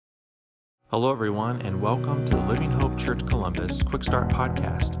Hello, everyone, and welcome to the Living Hope Church Columbus Quick Start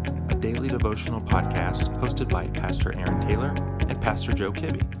Podcast, a daily devotional podcast hosted by Pastor Aaron Taylor and Pastor Joe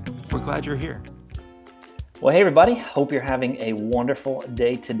Kibbe. We're glad you're here. Well, hey, everybody. Hope you're having a wonderful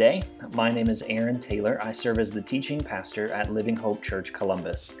day today. My name is Aaron Taylor. I serve as the teaching pastor at Living Hope Church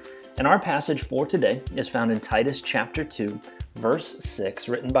Columbus. And our passage for today is found in Titus chapter 2, verse 6,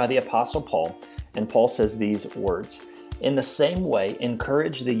 written by the Apostle Paul. And Paul says these words: "In the same way,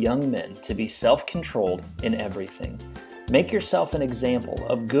 encourage the young men to be self-controlled in everything. Make yourself an example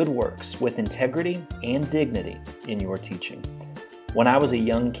of good works with integrity and dignity in your teaching." When I was a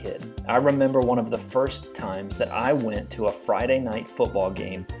young kid, I remember one of the first times that I went to a Friday night football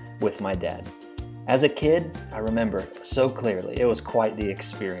game with my dad. As a kid, I remember so clearly. It was quite the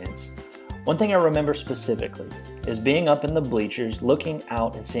experience. One thing I remember specifically is being up in the bleachers, looking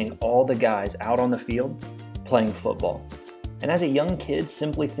out and seeing all the guys out on the field playing football. And as a young kid,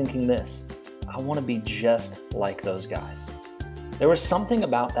 simply thinking this: I want to be just like those guys. There was something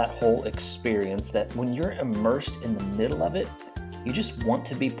about that whole experience that when you're immersed in the middle of it, you just want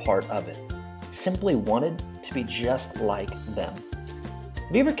to be part of it. Simply wanted to be just like them.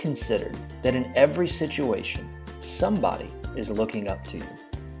 Have you ever considered that in every situation, somebody is looking up to you?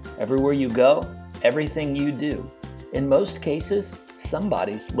 Everywhere you go, everything you do, in most cases,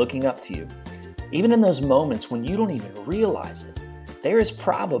 somebody's looking up to you. Even in those moments when you don't even realize it, there is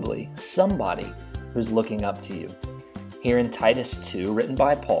probably somebody who's looking up to you. Here in Titus 2, written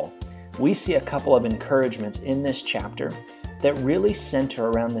by Paul, we see a couple of encouragements in this chapter that really center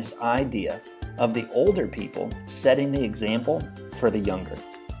around this idea of the older people setting the example for the younger.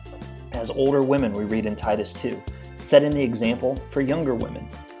 As older women, we read in Titus 2, setting the example for younger women.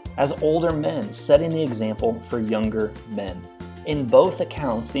 As older men, setting the example for younger men. In both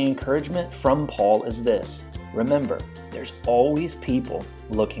accounts, the encouragement from Paul is this: remember, there's always people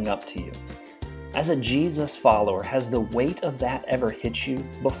looking up to you. As a Jesus follower, has the weight of that ever hit you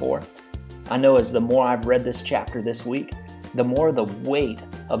before? I know as the more I've read this chapter this week, the more the weight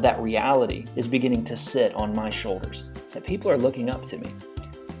of that reality is beginning to sit on my shoulders, that people are looking up to me.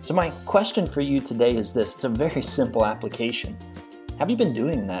 So my question for you today is this. It's a very simple application. Have you been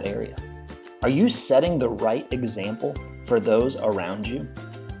doing in that area? Are you setting the right example for those around you?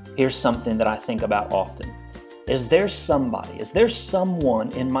 Here's something that I think about often. Is there someone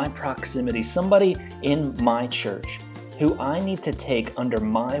in my proximity, somebody in my church who I need to take under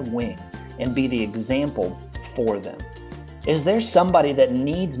my wing and be the example for them? Is there somebody that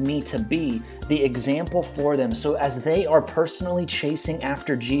needs me to be the example for them so as they are personally chasing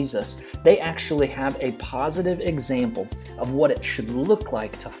after Jesus, they actually have a positive example of what it should look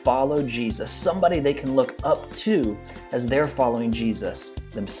like to follow Jesus, somebody they can look up to as they're following Jesus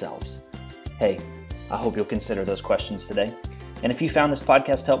themselves? Hey, I hope you'll consider those questions today. And if you found this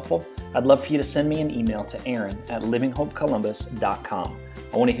podcast helpful, I'd love for you to send me an email to aaron@livinghopecolumbus.com.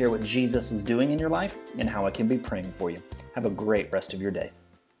 I want to hear what Jesus is doing in your life and how I can be praying for you. Have a great rest of your day.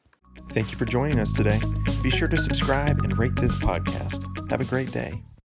 Thank you for joining us today. Be sure to subscribe and rate this podcast. Have a great day.